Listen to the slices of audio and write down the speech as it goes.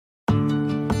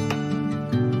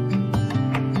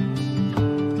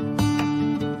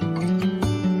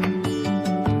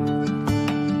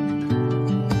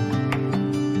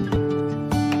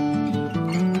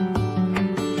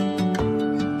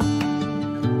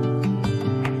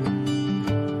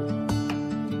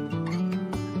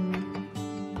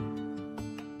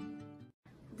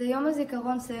Yom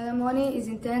HaZikaron ceremony is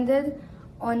intended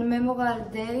on Memorial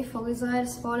Day for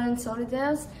Israel's fallen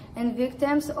soldiers and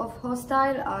victims of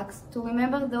hostile acts to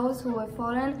remember those who have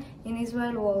fallen in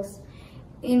Israel wars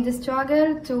in the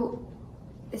struggle to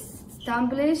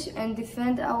establish and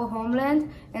defend our homeland,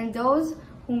 and those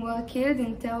who were killed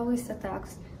in terrorist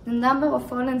attacks. The number of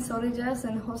fallen soldiers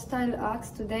and hostile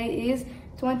acts today is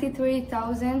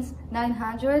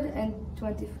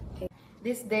 23,928.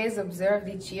 This day is observed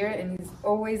each year and is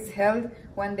always held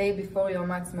one day before Yom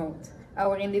HaAtzmaut,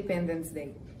 our Independence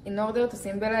Day, in order to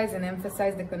symbolize and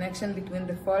emphasize the connection between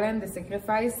the fallen, the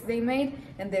sacrifice they made,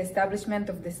 and the establishment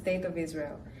of the State of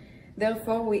Israel.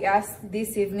 Therefore, we ask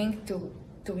this evening to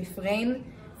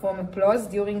refrain from applause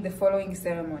during the following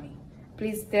ceremony.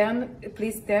 Please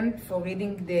stand for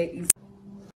reading the...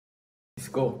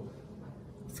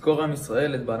 יזכור עם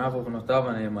ישראל את בניו ובנותיו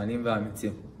הנאמנים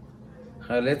והאמיצים,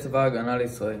 חיילי צבא ההגנה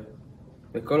לישראל,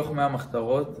 וכל לוחמי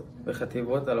המחתרות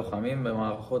וחטיבות הלוחמים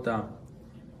במערכות העם,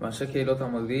 ואנשי קהילות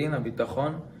המודיעין,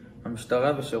 הביטחון,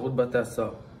 המשטרה ושירות בתי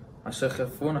הסוהר, אשר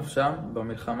חירפו נפשם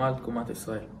במלחמה על תקומת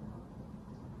ישראל.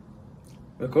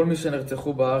 וכל מי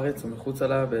שנרצחו בארץ ומחוץ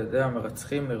לה בידי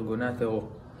המרצחים מארגוני הטרור.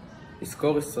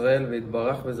 יזכור ישראל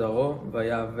ויתברך בזרעו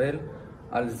ויאבל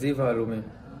על זיו העלומים.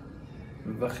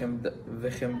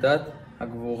 וחמדת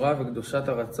הגבורה וקדושת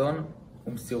הרצון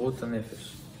ומסירות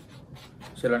הנפש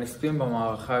של הנספים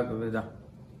במערכה הכבדה.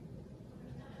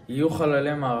 יהיו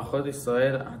חללי מערכות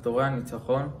ישראל, עטורי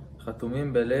הניצחון,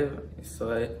 חתומים בלב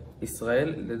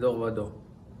ישראל לדור ודור.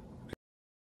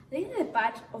 This is a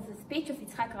part of the speech of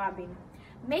HaZikaron.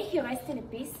 May he rest in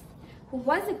peace, who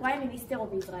was the Prime Minister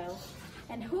of Israel,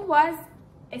 and who was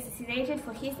assassinated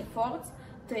for his efforts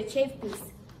to achieve peace.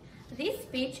 This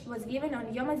speech was given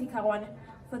on Yom HaZikaron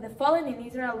for the fallen in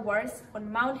Israel wars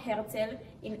on Mount Herzl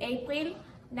in April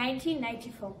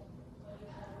 1994.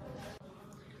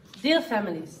 Dear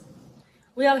families,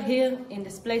 we are here in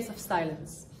this place of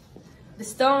silence. The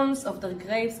stones of their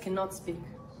graves cannot speak,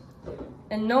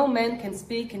 and no man can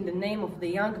speak in the name of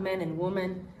the young men and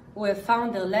women who have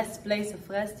found their last place of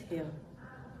rest here.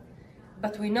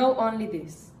 But we know only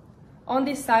this. On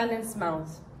this silent mound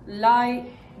lie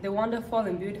the wonderful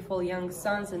and beautiful young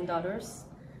sons and daughters,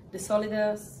 the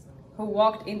soldiers who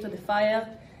walked into the fire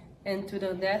and to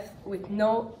their death with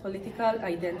no political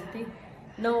identity,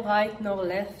 no right nor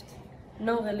left,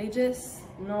 no religious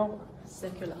nor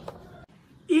secular.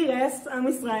 He rests, Am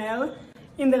Israel,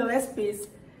 in their last peace,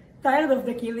 tired of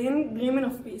the killing, dreaming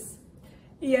of peace.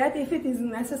 Yet, if it is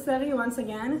necessary once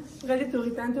again, ready to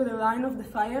return to the line of the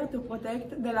fire to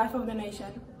protect the life of the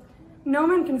nation. No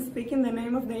man can speak in the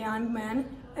name of the young man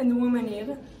and woman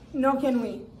here, nor can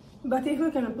we. But if we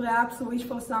can perhaps wish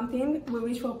for something, we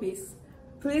wish for peace.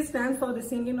 Please stand for the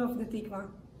singing of the Tikva.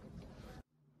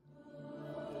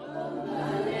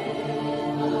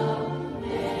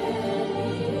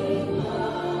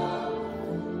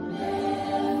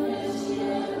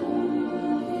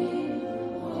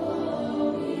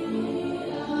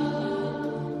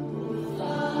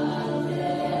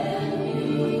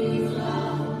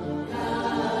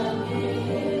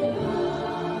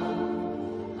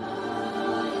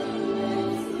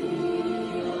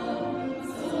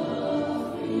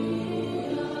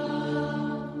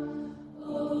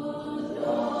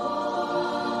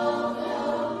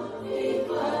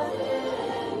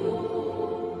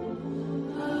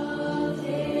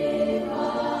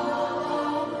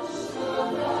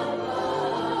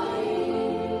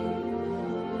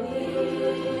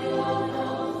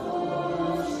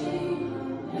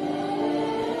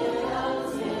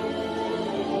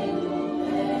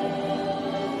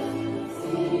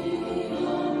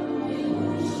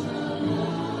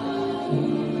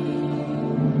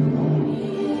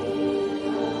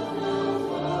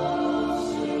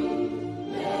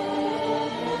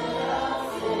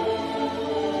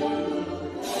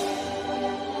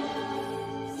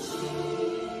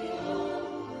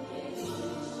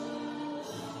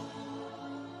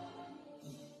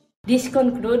 This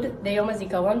concludes the Yom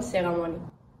HaZikaron ceremony.